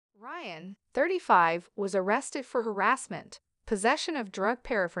Ryan, 35, was arrested for harassment, possession of drug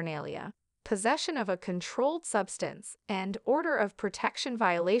paraphernalia, possession of a controlled substance, and order of protection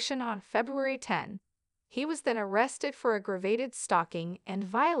violation on February 10. He was then arrested for aggravated stalking and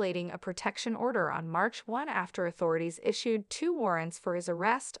violating a protection order on March 1 after authorities issued 2 warrants for his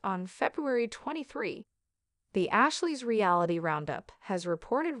arrest on February 23. The Ashley's Reality Roundup has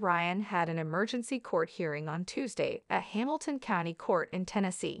reported Ryan had an emergency court hearing on Tuesday at Hamilton County Court in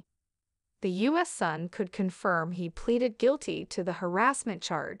Tennessee. The U.S. Sun could confirm he pleaded guilty to the harassment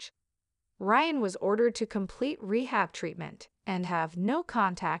charge. Ryan was ordered to complete rehab treatment and have no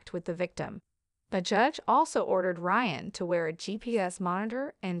contact with the victim. A judge also ordered Ryan to wear a GPS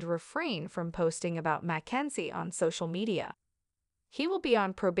monitor and refrain from posting about Mackenzie on social media. He will be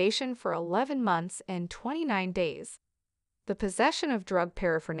on probation for 11 months and 29 days. The possession of drug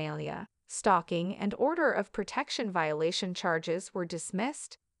paraphernalia, stalking, and order of protection violation charges were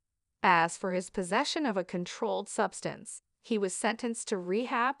dismissed. As for his possession of a controlled substance, he was sentenced to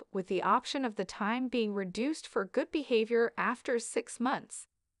rehab with the option of the time being reduced for good behavior after 6 months.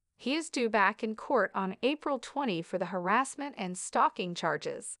 He is due back in court on April 20 for the harassment and stalking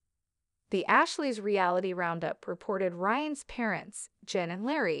charges. The Ashley's Reality Roundup reported Ryan's parents, Jen and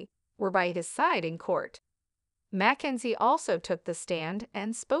Larry, were by his side in court. Mackenzie also took the stand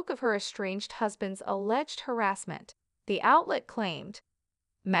and spoke of her estranged husband's alleged harassment. The outlet claimed.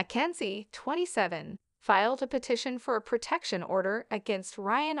 Mackenzie, 27, filed a petition for a protection order against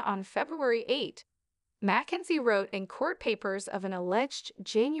Ryan on February 8. Mackenzie wrote in court papers of an alleged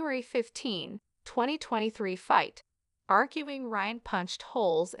January 15, 2023 fight, arguing Ryan punched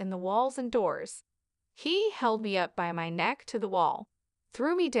holes in the walls and doors. He held me up by my neck to the wall,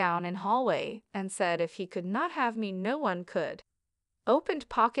 threw me down in hallway, and said if he could not have me, no one could. Opened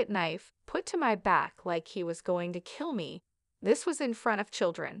pocket knife, put to my back like he was going to kill me. This was in front of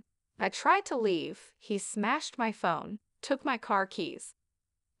children. I tried to leave. He smashed my phone, took my car keys.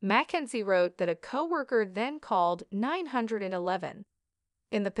 Mackenzie wrote that a coworker then called 911.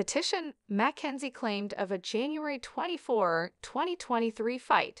 In the petition, Mackenzie claimed of a January 24, 2023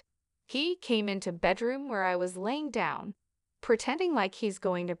 fight. He came into bedroom where I was laying down, pretending like he's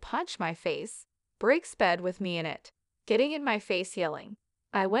going to punch my face, breaks bed with me in it, getting in my face yelling,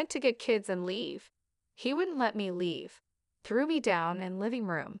 I went to get kids and leave. He wouldn't let me leave. Threw me down in living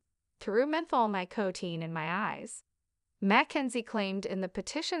room, threw menthol nicotine in my eyes. Mackenzie claimed in the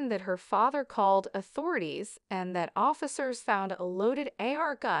petition that her father called authorities and that officers found a loaded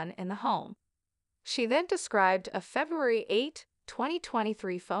AR gun in the home. She then described a February 8,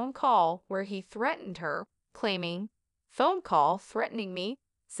 2023 phone call where he threatened her, claiming, phone call threatening me,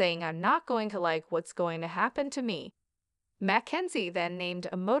 saying I'm not going to like what's going to happen to me. Mackenzie then named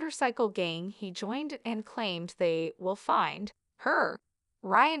a motorcycle gang he joined and claimed they will find her.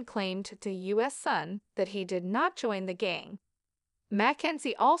 Ryan claimed to U.S. Sun that he did not join the gang.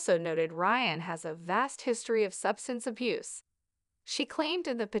 Mackenzie also noted Ryan has a vast history of substance abuse. She claimed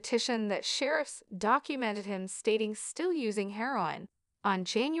in the petition that sheriffs documented him stating still using heroin on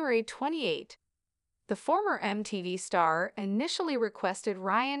January 28. The former MTV star initially requested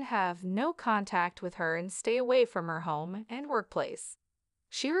Ryan have no contact with her and stay away from her home and workplace.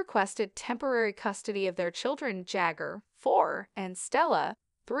 She requested temporary custody of their children Jagger, 4, and Stella,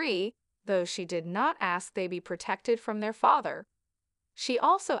 3, though she did not ask they be protected from their father. She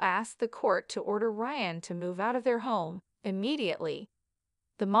also asked the court to order Ryan to move out of their home immediately.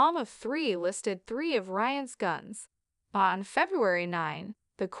 The mom of 3 listed 3 of Ryan's guns. On February 9,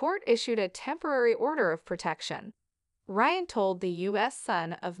 the court issued a temporary order of protection. Ryan told the U.S.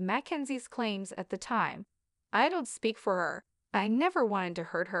 Sun of Mackenzie's claims at the time, I don't speak for her. I never wanted to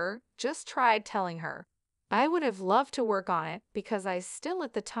hurt her, just tried telling her. I would have loved to work on it because I still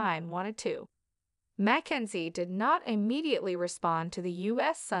at the time wanted to. Mackenzie did not immediately respond to the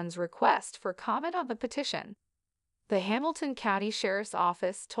U.S. Sun's request for comment on the petition. The Hamilton County Sheriff's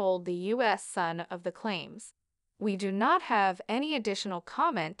Office told the U.S. Sun of the claims. We do not have any additional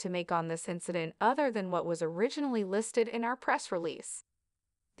comment to make on this incident other than what was originally listed in our press release.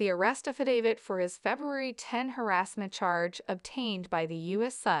 The arrest affidavit for his February 10 harassment charge obtained by the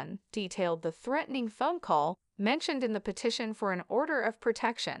U.S. Sun detailed the threatening phone call mentioned in the petition for an order of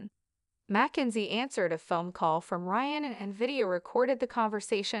protection. Mackenzie answered a phone call from Ryan and video recorded the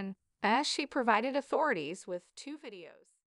conversation as she provided authorities with 2 videos.